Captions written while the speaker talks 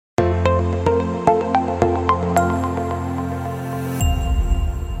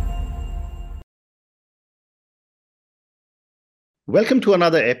Welcome to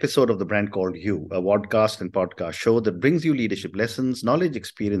another episode of The Brand Called You, a podcast and podcast show that brings you leadership lessons, knowledge,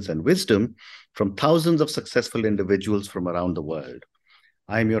 experience, and wisdom from thousands of successful individuals from around the world.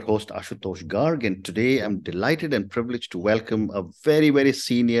 I am your host, Ashutosh Garg, and today I'm delighted and privileged to welcome a very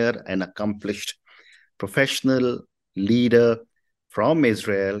senior and accomplished professional leader from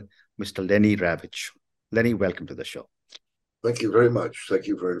Israel, Mr. Lenny Ravich. Lenny, welcome to the show. Thank you very much. Thank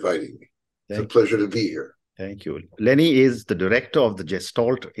you for inviting me. It's a Thank pleasure to be here. Thank you. Lenny is the director of the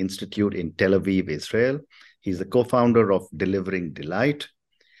Gestalt Institute in Tel Aviv, Israel. He's the co-founder of Delivering Delight.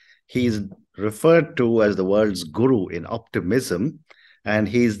 He's referred to as the world's guru in optimism, and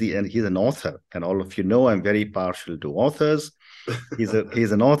he's an author. And all of you know I'm very partial to authors. He's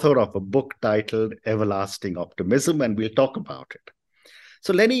an author of a book titled Everlasting Optimism, and we'll talk about it.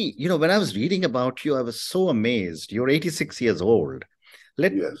 So Lenny, when I was reading about you, I was so amazed. You're 86 years old.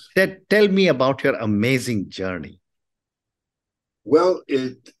 Tell me about your amazing journey. Well,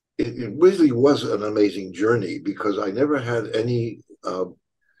 it really was an amazing journey because I never had any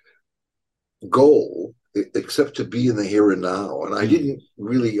goal except to be in the here and now. And I didn't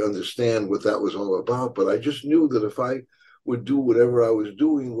really understand what that was all about, but I just knew that if I would do whatever I was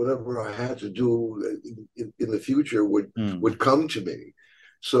doing, whatever I had to do in the future would come to me.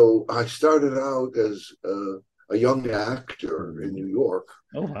 So I started out as a young actor in New York.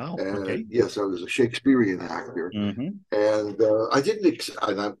 Oh, wow. And okay. Yes, I was a Shakespearean actor. And I didn't,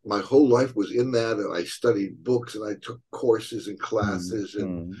 my whole life was in that. And I studied books and I took courses and classes.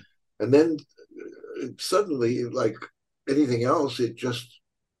 And then suddenly, like anything else, it just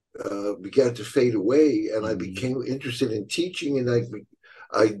began to fade away. And I became interested in teaching. And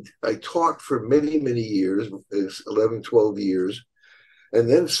I taught for many years, 11, 12 years. And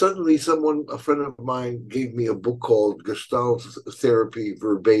then suddenly a friend of mine gave me a book called Gestalt Therapy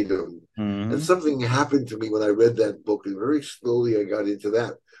Verbatim. And something happened to me when I read that book, and very slowly I got into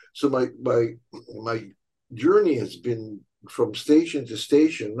that. So my journey has been from station to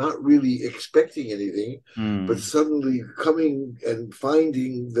station, not really expecting anything, but suddenly coming and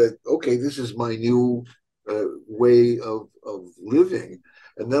finding that, okay, this is my new way of living.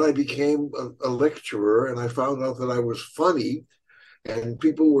 And then I became a lecturer, and I found out that I was funny. And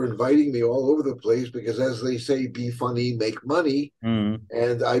people were inviting me all over the place because, as they say, be funny, make money.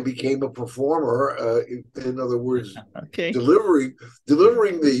 And I became a performer. In other words, delivering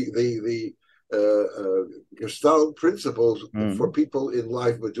the Gestalt principles for people in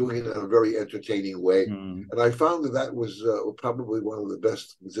life, but doing it in a very entertaining way. And I found that was probably one of the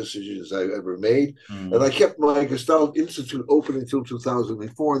best decisions I've ever made. And I kept my Gestalt Institute open until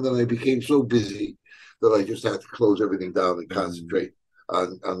 2004, and then I became so busy that I just had to close everything down and concentrate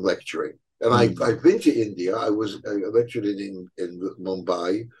on lecturing. And I've been to India. I lectured in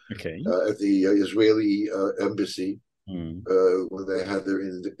Mumbai at the Israeli embassy when they had their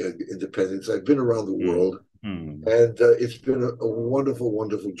independence. I've been around the world, and it's been a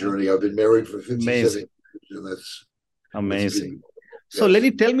wonderful journey. I've been married for 57 years, and that's amazing. So Lenny,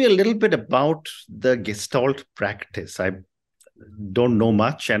 tell me a little bit about the Gestalt practice. I don't know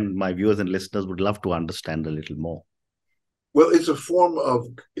much, and my viewers and listeners would love to understand a little more. Well, it's a form of,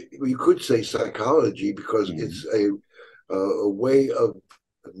 you could say, psychology, because it's a way of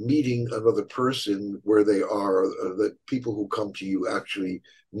meeting another person where they are. That people who come to you actually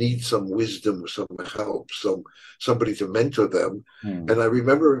need some wisdom, some help, somebody to mentor them. And I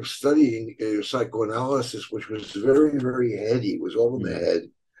remember studying psychoanalysis, which was very heady. It was all in the head.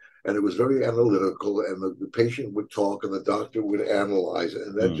 And it was very analytical, and the patient would talk and the doctor would analyze it.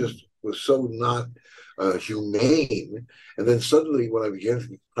 And that just was so not humane. And then suddenly, when I began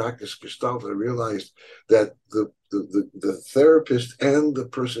to practice Gestalt, I realized that the therapist and the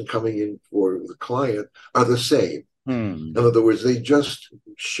person coming in for the client are the same. In other words, they just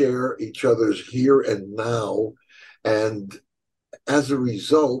share each other's here and now. And as a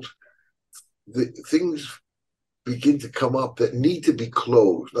result, the things begin to come up that need to be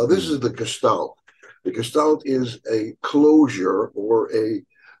closed. Now, this is the Gestalt. The Gestalt is a closure or a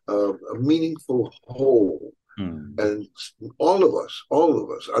meaningful whole. And all of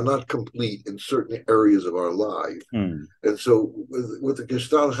us are not complete in certain areas of our life. And so what the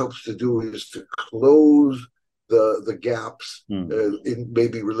Gestalt helps to do is to close the gaps in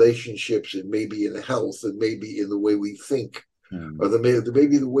maybe relationships, and maybe in health, and maybe in the way we think. Or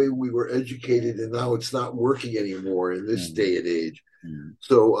maybe the way we were educated, and now it's not working anymore in this day and age.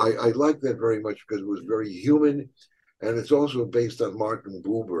 So I like that very much because it was very human, and it's also based on Martin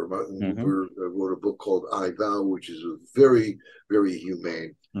Buber. Martin Buber wrote a book called I Thou, which is very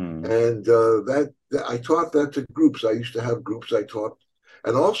humane. And that I taught that to groups. I used to have groups I taught,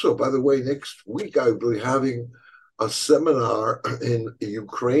 and also, by the way, next week I will be having a seminar in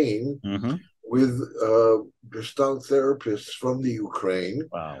Ukraine with Gestalt therapists from the Ukraine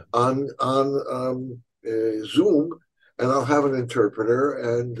on Zoom, and I'll have an interpreter.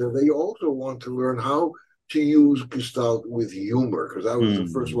 And they also want to learn how to use Gestalt with humor, because I was the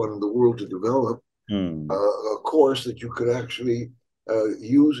first one in the world to develop a course that you could actually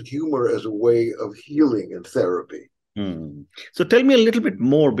use humor as a way of healing and therapy. So tell me a little bit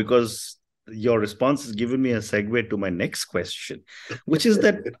more, because your response has given me a segue to my next question, which is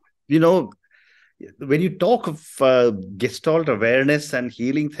that, when you talk of Gestalt awareness and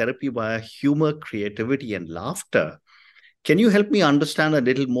healing therapy via humor, creativity, and laughter, can you help me understand a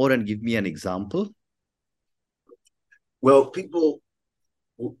little more and give me an example? Well, people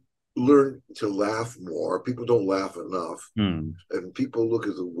learn to laugh more. People don't laugh enough. And people look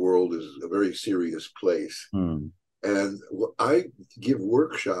at the world as a very serious place. And I give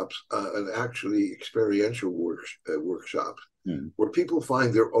workshops, and actually experiential workshops, where people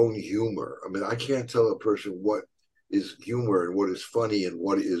find their own humor. I mean, I can't tell a person what is humor and what is funny and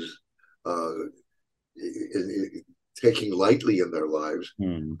what is taking lightly in their lives.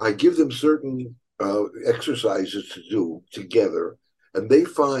 I give them certain exercises to do together, and they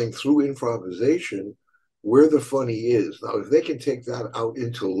find through improvisation where the funny is. Now, if they can take that out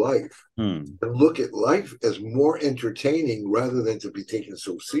into life and look at life as more entertaining rather than to be taken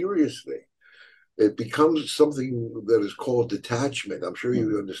so seriously, it becomes something that is called detachment. I'm sure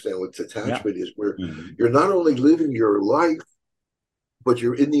you understand what detachment is, where you're not only living your life, but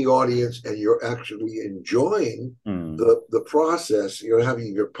you're in the audience and you're actually enjoying the process. You're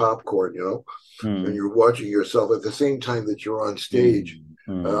having your popcorn, and you're watching yourself at the same time that you're on stage.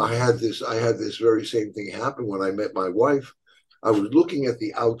 I had this very same thing happen when I met my wife. I was looking at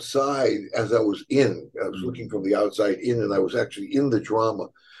the outside as I was in. I was looking from the outside in, and I was actually in the drama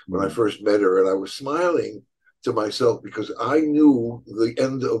when I first met her, and I was smiling to myself because I knew the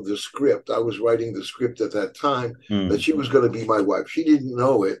end of the script. I was writing the script at that time that she was going to be my wife. She didn't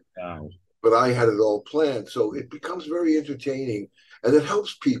know it, but I had it all planned. So it becomes very entertaining, and it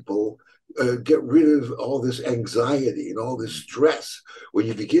helps people get rid of all this anxiety and all this stress when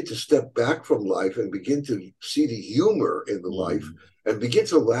you begin to step back from life and begin to see the humor in the life and begin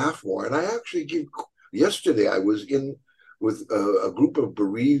to laugh more. And I actually yesterday I was in with a group of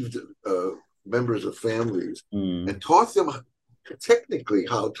bereaved members of families and taught them technically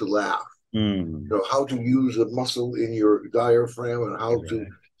how to laugh, how to use a muscle in your diaphragm and how to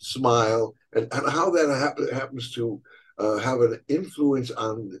smile, and how that happens to have an influence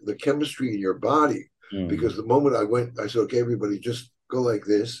on the chemistry in your body. Because the moment I said, okay, everybody just go like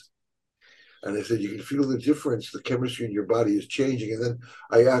this. And I said, you can feel the difference. The chemistry in your body is changing. And then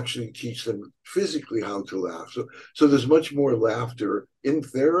I actually teach them physically how to laugh. So there's much more laughter in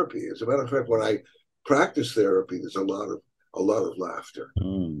therapy. As a matter of fact, when I practice therapy, there's a lot of laughter.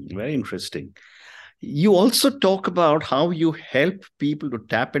 Very interesting. You also talk about how you help people to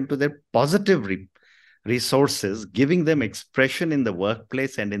tap into their positive resources, giving them expression in the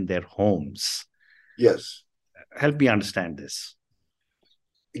workplace and in their homes. Yes. Help me understand this.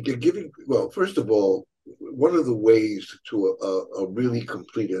 Well, first of all, one of the ways to a really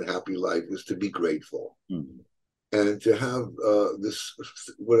complete and happy life is to be grateful and to have this,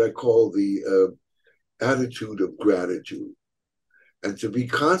 what I call the attitude of gratitude, and to be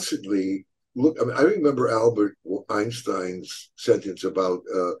constantly I remember Albert Einstein's sentence about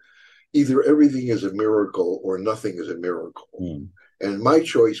either everything is a miracle or nothing is a miracle. And my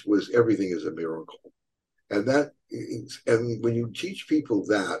choice was everything is a miracle. And when you teach people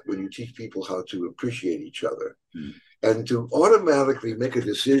when you teach people how to appreciate each other and to automatically make a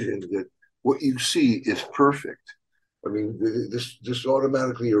decision that what you see is perfect. I mean, this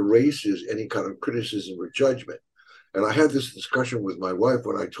automatically erases any kind of criticism or judgment. And I had this discussion with my wife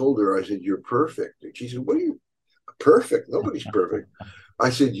when I told her, I said, you're perfect. And she said, what are you perfect? Nobody's perfect. I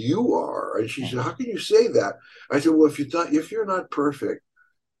said, you are. And she said, how can you say that? I said, well, if you're not perfect,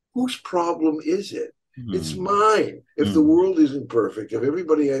 whose problem is it? It's mine. If the world isn't perfect, if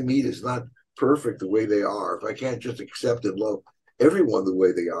everybody I meet is not perfect the way they are, if I can't just accept and love everyone the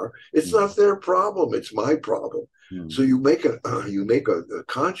way they are, it's not their problem. It's my problem. So you make a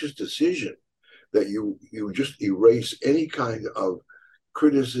conscious decision that you just erase any kind of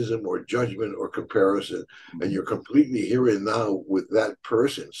criticism or judgment or comparison, and you're completely here and now with that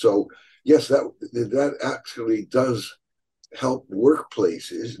person. So yes, that actually does help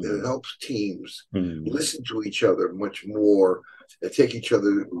workplaces, and it helps teams listen to each other much more and take each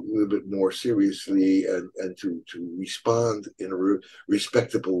other a little bit more seriously, and to respond in a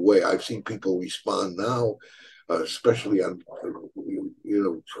respectable way. I've seen people respond now especially on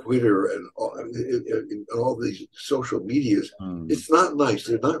Twitter and all these social medias. It's not nice.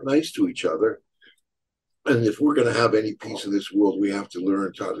 They're not nice to each other. And if we're going to have any peace in this world, we have to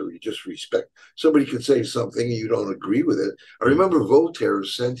learn how to just respect. Somebody could say something and you don't agree with it. I remember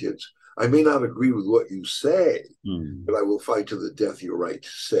Voltaire's sentence: "I may not agree with what you say, but I will fight to the death your right to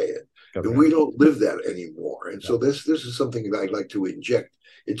say it." Correct. And we don't live that anymore. And so this is something that I'd like to inject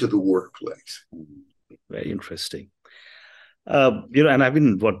into the workplace. Very interesting. And I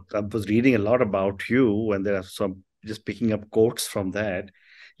was reading a lot about you, and there are some, just picking up quotes from that.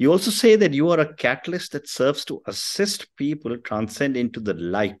 You also say that you are a catalyst that serves to assist people transcend into the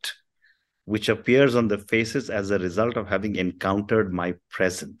light, which appears on their faces as a result of having encountered my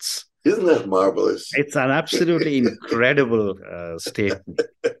presence. Isn't that marvelous? It's an absolutely incredible statement.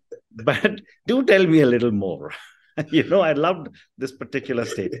 But do tell me a little more. I loved this particular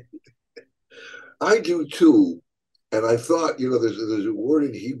statement. I do too. And I thought, there's a word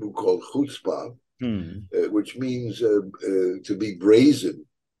in Hebrew called chutzpah, which means to be brazen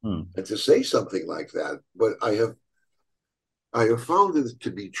and to say something like that. But I have found it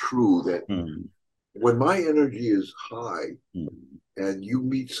to be true that when my energy is high and you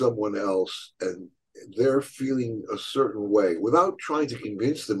meet someone else and they're feeling a certain way, without trying to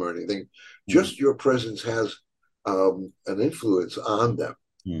convince them or anything, just your presence has an influence on them.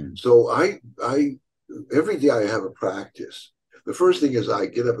 So I every day I have a practice. The first thing is I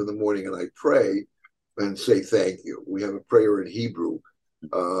get up in the morning and I pray and say thank you. We have a prayer in Hebrew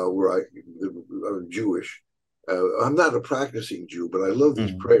where I'm Jewish. I'm not a practicing Jew, but I love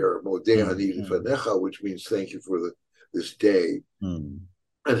this prayer, Modeh Ani Lefanecha, which means thank you for this day, and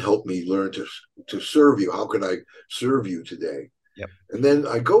help me learn to serve you. How can I serve you today? Yep. And then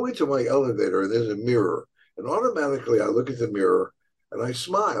I go into my elevator and there's a mirror, and automatically I look at the mirror and I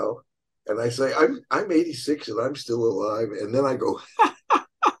smile and I say, I'm 86 and I'm still alive. And then I go,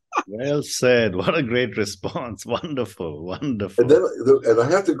 well said. What a great response. Wonderful, wonderful. And then I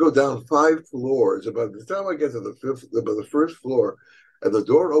have to go down 5 floors. About the time I get to the first floor, and the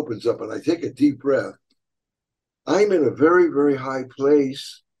door opens up and I take a deep breath, I'm in a very, very high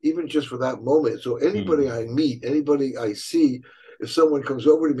place, even just for that moment. So anybody I meet, anybody I see, if someone comes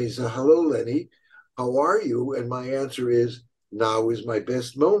over to me and says, "Hello, Lenny, how are you?" And my answer is, "Now is my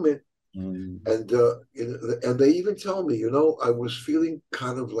best moment." And they even tell me, I was feeling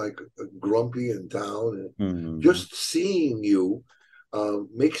kind of like grumpy and down, and just seeing you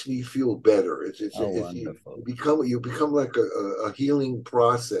makes me feel better. It's you become like a healing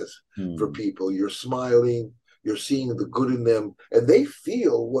process for people. You're smiling, you're seeing the good in them, and they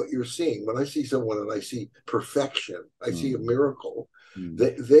feel what you're seeing. When I see someone and I see perfection, I see a miracle.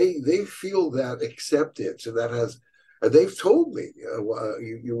 They feel that acceptance, and that has. And they've told me,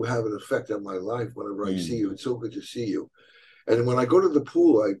 you have an effect on my life whenever I see you. It's so good to see you. And when I go to the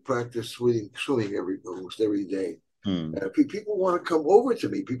pool, I practice swimming almost every day. People want to come over to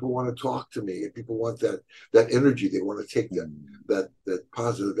me. People want to talk to me. And people want that energy. They want to take that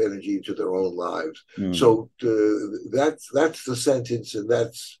positive energy into their own lives. So that's the sentence, and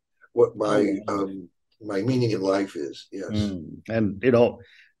that's what my meaning in life is. Yes. And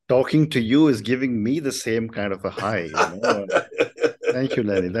talking to you is giving me the same kind of a high. Thank you,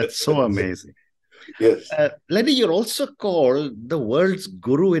 Lenny. That's so amazing. Yes. Lenny, you're also called the world's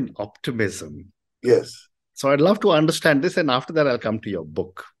guru in optimism. Yes. So I'd love to understand this, and after that, I'll come to your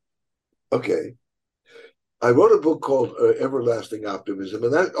book. Okay. I wrote a book called Everlasting Optimism,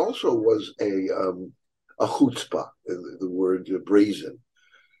 and that also was a chutzpah, the word brazen,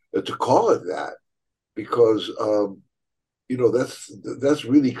 to call it that, because that's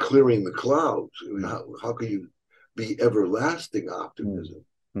really clearing the clouds. I mean, how can you be everlasting optimism?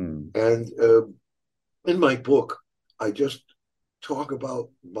 And in my book, I just talk about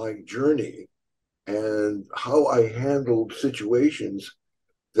my journey and how I handled situations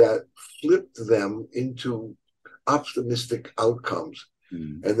that flipped them into optimistic outcomes.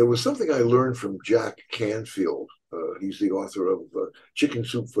 And there was something I learned from Jack Canfield. He's the author of Chicken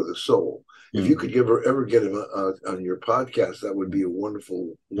Soup for the Soul. If you could ever get him on your podcast, that would be a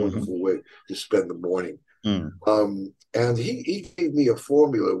wonderful, wonderful way to spend the morning. And he gave me a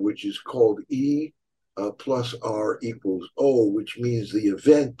formula which is called E plus R equals O, which means the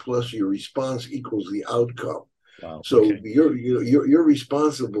event plus your response equals the outcome. Wow. So you're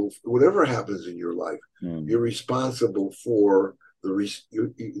responsible for whatever happens in your life. You're responsible for the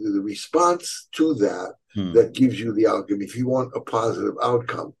response to that that gives you the outcome. If you want a positive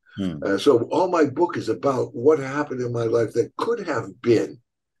outcome. So all my book is about what happened in my life that could have been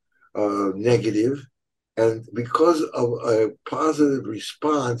negative, And because of a positive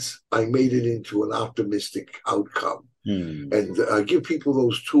response, I made it into an optimistic outcome. And I give people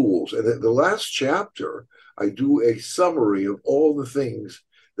those tools. And in the last chapter, I do a summary of all the things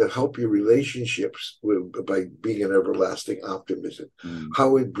that help your relationships by being an everlasting optimism,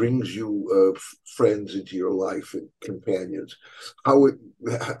 how it brings you friends into your life and companions, how it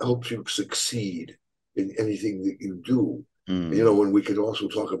helps you succeed in anything that you do. You know, when we could also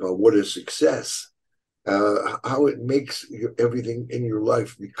talk about what is success, how it makes everything in your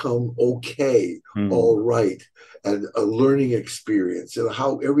life become okay, all right, and a learning experience, and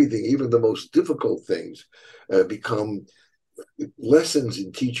how everything, even the most difficult things, become lessons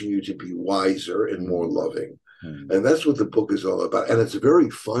in teaching you to be wiser and more loving. And that's what the book is all about. And it's very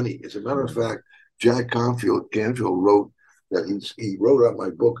funny. As a matter of fact, Jack Canfield wrote that he wrote on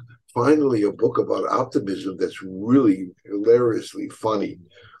my book, finally a book about optimism that's really hilariously funny.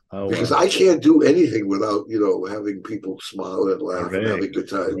 Because I can't do anything without, you know, having people smile and laugh and have a good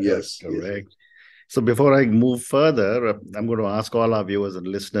time. Yes. Correct. So before I move further, I'm going to ask all our viewers and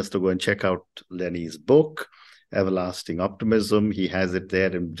listeners to go and check out Lenny's book, Everlasting Optimism. He has it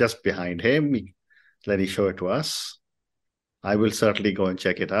there and just behind him. Lenny, show it to us. I will certainly go and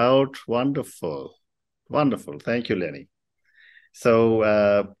check it out. Wonderful. Wonderful. Thank you, Lenny. So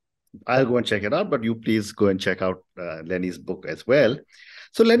I'll go and check it out, but you please go and check out Lenny's book as well.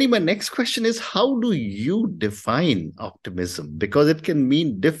 So, Lenny, my next question is, how do you define optimism? Because it can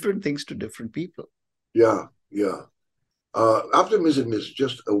mean different things to different people. Yeah. Optimism is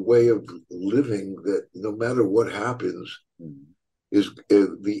just a way of living that no matter what happens, is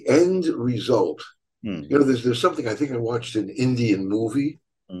the end result. You know, there's something, I think I watched an Indian movie.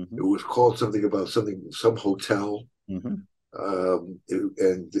 It was called something about some hotel. And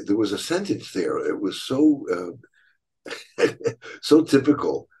there was a sentence there. It was so so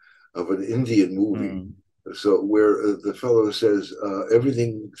typical of an Indian movie. So where the fellow says,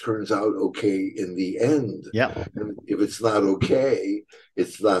 everything turns out okay in the end. Yeah. And if it's not okay,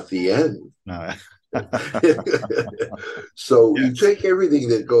 it's not the end. No. So you take everything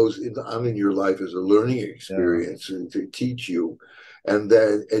that goes on in your life as a learning experience and to teach you. And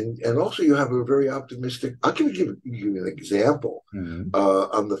then, and also you have a very optimistic, I'm going to give you an example.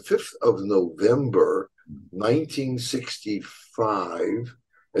 On the 5th of November, 1965,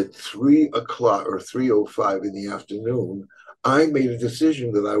 at 3 o'clock or 3:05 in the afternoon, I made a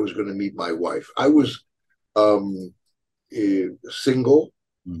decision that I was going to meet my wife. I was single,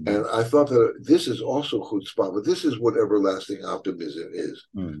 and I thought that this is also chutzpah, but this is what everlasting optimism is.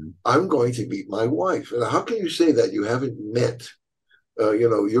 I'm going to meet my wife. And how can you say that you haven't met? You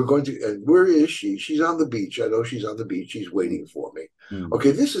know, you're going to, and where is she? She's on the beach. I know she's on the beach. She's waiting for me.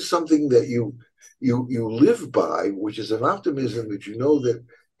 Okay, this is something that you live by, which is an optimism that you know that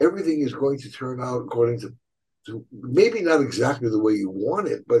everything is going to turn out according to maybe not exactly the way you want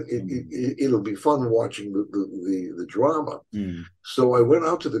it, but it'll be fun watching the drama. So I went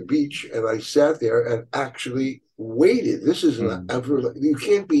out to the beach and I sat there and actually waited. This is you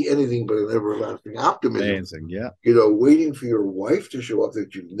can't be anything but an everlasting optimism. Amazing, yeah. You know, waiting for your wife to show up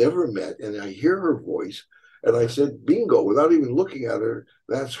that you've never met, and I hear her voice, and I said, "Bingo!" Without even looking at her,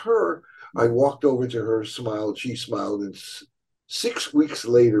 that's her. I walked over to her, smiled. She smiled, and 6 weeks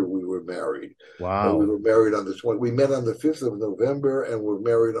later, we were married. Wow. And we were married on the 20th. We met on the 5th of November, and we're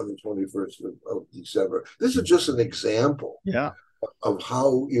married on the 21st of December. This is just an example. Yeah. Of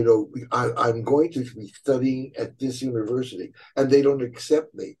how, you know, I'm going to be studying at this university, and they don't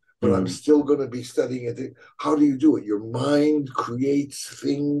accept me, but I'm still going to be studying at it. How do you do it? Your mind creates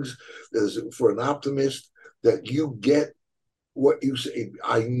things for an optimist that you get what you say.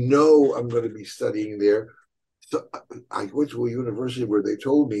 I know I'm going to be studying there. So I went to a university where they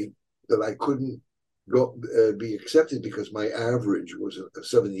told me that I couldn't go be accepted because my average was a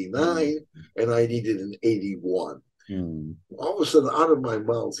 79 and I needed an 81. All of a sudden, out of my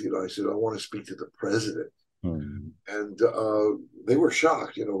mouth, you know, I said, I want to speak to the president. And they were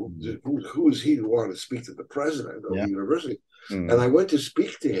shocked, you know, who is he to want to speak to the president of the university? And I went to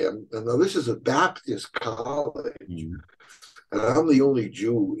speak to him. And now this is a Baptist college. And I'm the only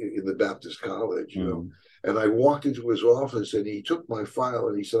Jew in the Baptist college, you know. And I walked into his office and he took my file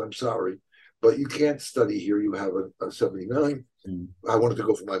and he said, I'm sorry, but you can't study here. You have a 79. I wanted to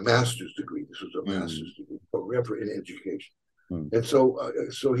go for my master's degree. This was a master's degree program in education. And so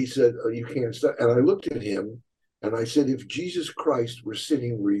he said, you can't study. And I looked at him and I said, if Jesus Christ were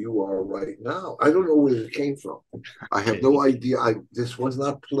sitting where you are right now, I don't know where it came from. I have no idea. This was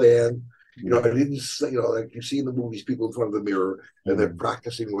not planned. You know, I didn't say, you know, like you see in the movies, people in front of the mirror and they're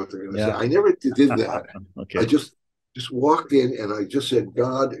practicing what they're going to say. I never did that. I just just walked in and I just said,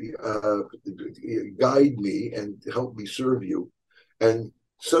 God, guide me and help me serve you. And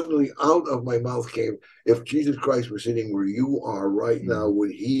suddenly out of my mouth came, if Jesus Christ were sitting where you are right now,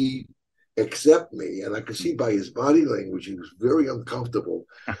 would he accept me? And I could see by his body language, he was very uncomfortable.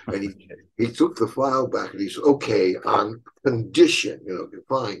 And he took the file back and he said, okay, on condition,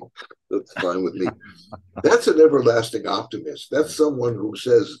 fine. That's fine with me. That's an everlasting optimist. That's someone who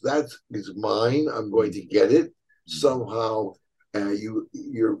says, that is mine. I'm going to get it somehow.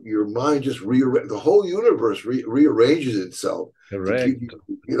 Your mind just the whole universe rearranges itself. Correct.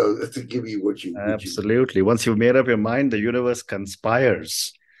 To give you what you absolutely. Once you've made up your mind, the universe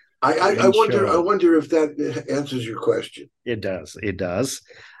conspires. I wonder if that answers your question. It does. It does.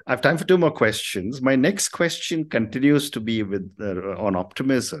 I have time for two more questions. My next question continues to be on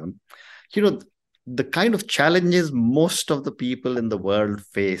optimism. The kind of challenges most of the people in the world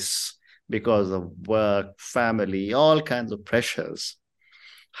face because of work, family, all kinds of pressures.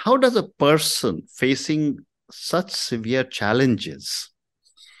 How does a person facing such severe challenges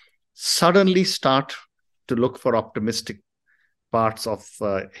suddenly start to look for optimistic parts of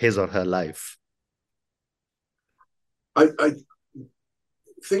his or her life? I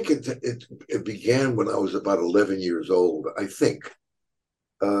think it began when I was about 11 years old. I think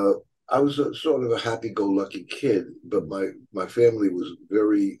I was sort of a happy-go-lucky kid, but my family was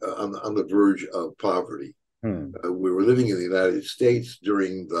very on the verge of poverty. We were living in the United States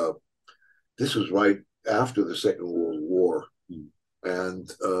this was right after the Second World War. And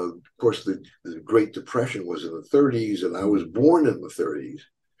of course, the Great Depression was in the 30s, and I was born in the 30s.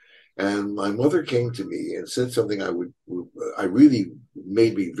 And my mother came to me and said something I really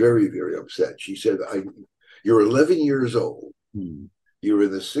made me very, very upset. She said, you're 11 years old. You're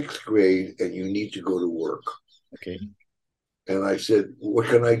in the 6th grade and you need to go to work. Okay. And I said, what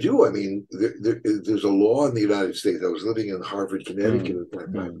can I do? I mean, there's a law in the United States. I was living in Hartford, Connecticut at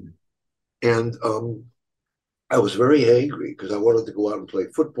that time. And I was very angry because I wanted to go out and play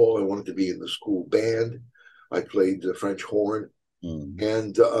football. I wanted to be in the school band. I played the French horn.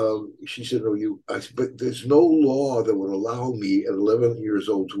 And she said, but there's no law that would allow me at 11 years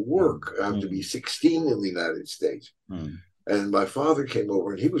old to work. I have to be 16 in the United States. And my father came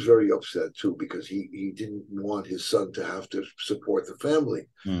over and he was very upset too, because he didn't want his son to have to support the family.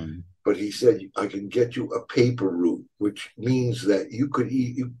 But he said, I can get you a paper route, which means that you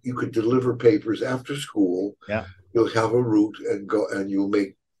could deliver papers after school. Yeah. You'll have a route and go, and you'll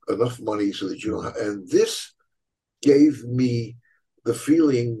make enough money so that you don't. And this gave me the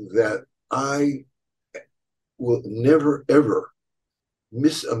feeling that I will never, ever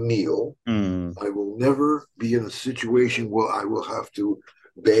miss a meal. I will never be in a situation where I will have to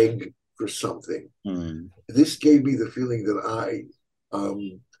beg for something. This gave me the feeling that I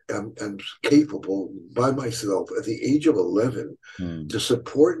am capable by myself at the age of 11 to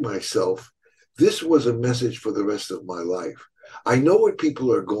support myself. This was a message for the rest of my life. I know what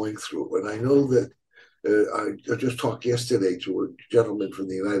people are going through, and I know that I just talked yesterday to a gentleman from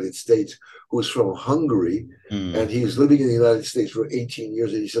the United States who's from Hungary, and he's living in the United States for 18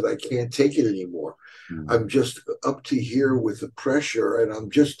 years, and he said, I can't take it anymore. I'm just up to here with the pressure, and I'm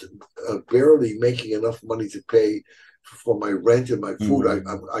just barely making enough money to pay for my rent and my food.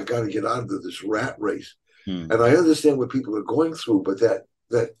 I got to get out of this rat race. And I understand what people are going through, but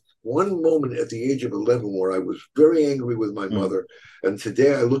that one moment at the age of 11 where I was very angry with my mother. And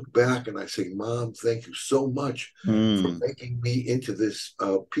today I look back and I say, Mom, thank you so much for making me into this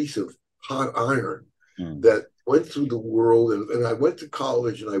piece of hot iron that went through the world. And I went to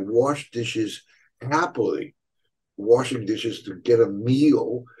college and I washed dishes happily, washing dishes to get a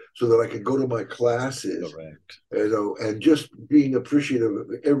meal so that I could go to my classes. Correct. And just being appreciative of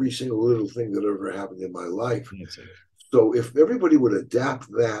every single little thing that ever happened in my life. So if everybody would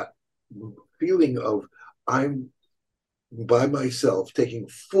adapt that feeling of I'm by myself, taking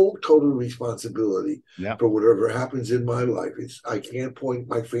full total responsibility for whatever happens in my life. I can't point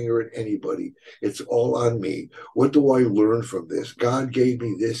my finger at anybody. It's all on me. What do I learn from this? God gave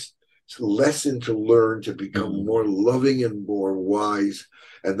me this lesson to learn to become more loving and more wise,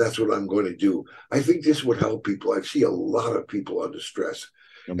 and that's what I'm going to do. I think this would help people. I see a lot of people under stress,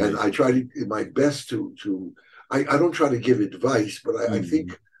 and I try to my best to I don't try to give advice, but I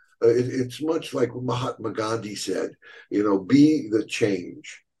think it's much like Mahatma Gandhi said, be the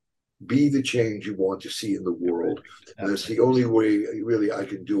change. Be the change you want to see in the world. And that's the only way really I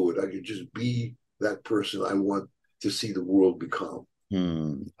can do it. I can just be that person I want to see the world become.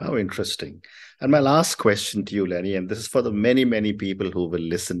 How interesting. And my last question to you, Lenny, and this is for the many, many people who will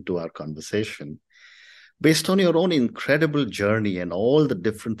listen to our conversation. Based on your own incredible journey and all the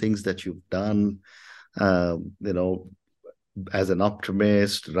different things that you've done, as an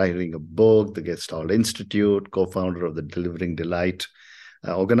optimist, writing a book, the Gestalt Institute, co-founder of the Delivering Delight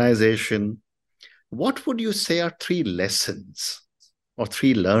organization. What would you say are 3 lessons or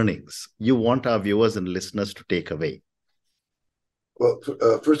 3 learnings you want our viewers and listeners to take away? Well,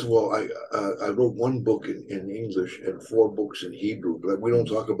 first of all, I wrote 1 book in English and 4 books in Hebrew, but we don't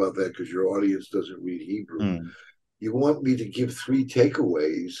talk about that because your audience doesn't read Hebrew. You want me to give 3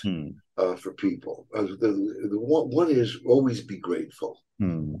 takeaways for people. The one is always be grateful.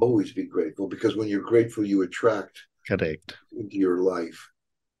 Always be grateful, because when you're grateful, you attract correct into your life.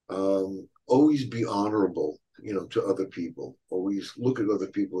 Always be honorable, to other people. Always look at other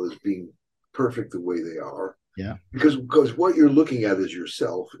people as being perfect the way they are. Yeah. Because what you're looking at is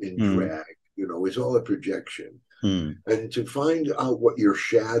yourself in drag. It's all a projection. And to find out what your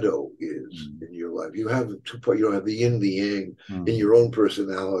shadow is in your life, you have 2 parts. You have the yin, the yang in your own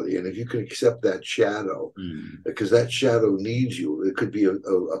personality, and if you can accept that shadow, because that shadow needs you. It could be a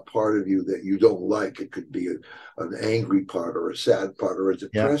part of you that you don't like. It could be an angry part, or a sad part, or a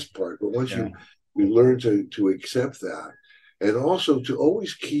depressed part. But once you learn to accept that, and also to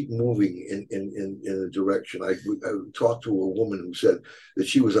always keep moving in a direction. I talked to a woman who said that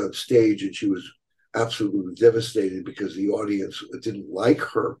she was on stage and she was absolutely devastated because the audience didn't like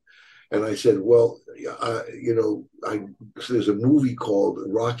her. And I said, well, there's a movie called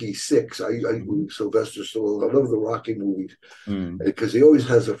Rocky 6. Sylvester Stallone. I love the Rocky movies because he always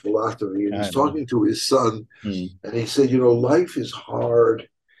has a philosophy. And he's talking to his son, and he said, life is hard.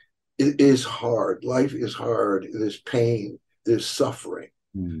 It is hard. Life is hard. There's pain. There's suffering.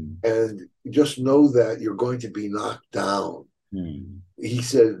 And just know that you're going to be knocked down. He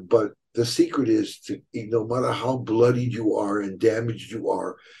said, but the secret is to, no matter how bloodied you are and damaged you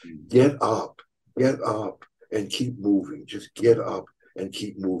are, get up and keep moving. Just get up and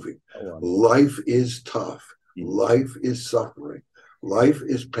keep moving. Life is tough. Life is suffering. Life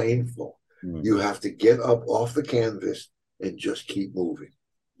is painful. You have to get up off the canvas and just keep moving.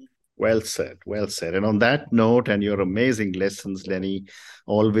 Well said. Well said. And on that note, and your amazing lessons, Lenny,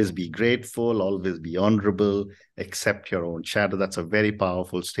 always be grateful, always be honorable, accept your own shadow. That's a very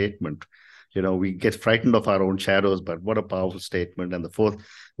powerful statement. We get frightened of our own shadows, but what a powerful statement. And the 4th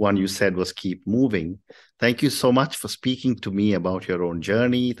one you said was keep moving. Thank you so much for speaking to me about your own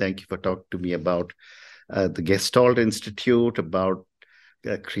journey. Thank you for talking to me about the Gestalt Institute, about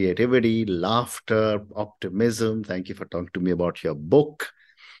creativity, laughter, optimism. Thank you for talking to me about your book,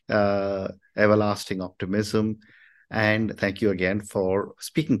 Everlasting Optimism. And thank you again for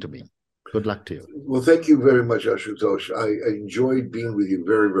speaking to me. Good luck to you. Well, thank you very much, Ashutosh. I enjoyed being with you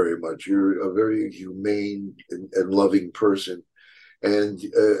very, very much. You're a very humane and loving person. And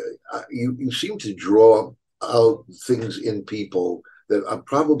you seem to draw out things in people that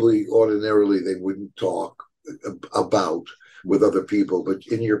probably ordinarily they wouldn't talk about with other people. But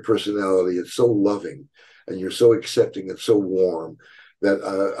in your personality, it's so loving and you're so accepting and so warm that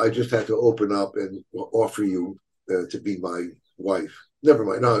I just had to open up and offer you to be my wife. Never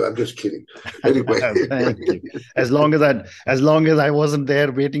mind. No, I'm just kidding. Anyway, thank you. As long as I wasn't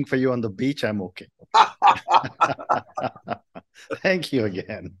there waiting for you on the beach, I'm okay. Thank you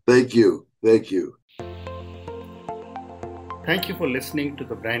again. Thank you. Thank you. Thank you for listening to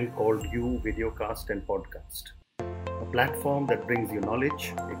the Brand Called You videocast and podcast, a platform that brings you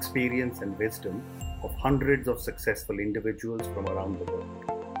knowledge, experience, and wisdom of hundreds of successful individuals from around the world.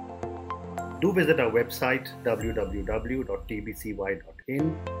 Do visit our website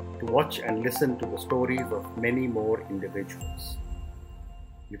www.tbcy.in to watch and listen to the stories of many more individuals.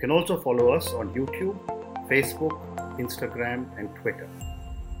 You can also follow us on YouTube, Facebook, Instagram, and Twitter.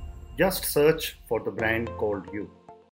 Just search for the Brand Called You.